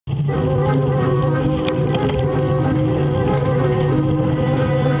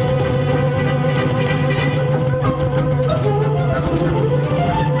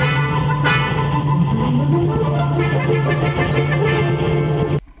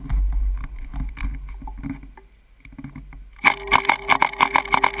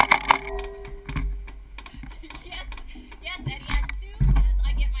Yes, Eddie, as soon as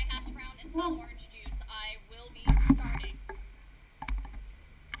I get my hash brown and some orange juice, I will be starting.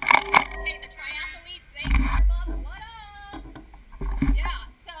 Hey, the triathletes, they carb up, what up? Yeah,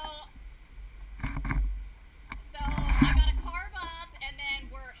 so I gotta carb up, and then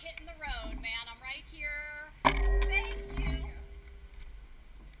we're hitting the road, man. I'm right here. Thank you.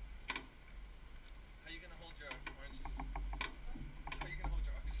 How are you gonna hold your orange juice? How are you gonna hold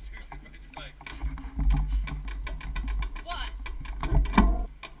your orange juice and ride your bike? What? I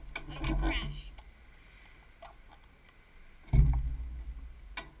don't want to crash.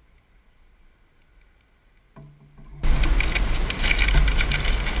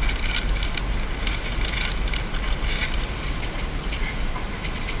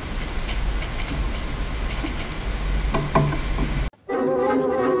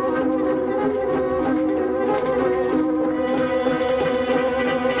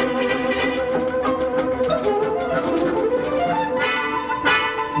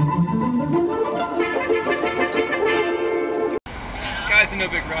 This guy's in no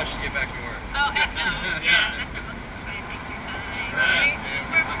big rush to get back to work. Oh, heck no. Yeah. That's right.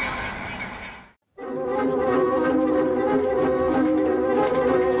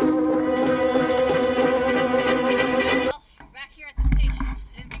 Well, back here at the station. I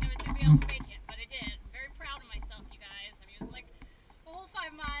didn't think I was going to be able to make it, but I did. I'm very proud of myself, you guys. I mean, it was like a whole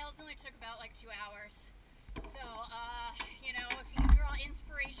 5 miles. It only took about like 2 hours. So, you know, if you can draw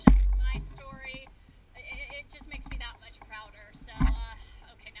inspiration from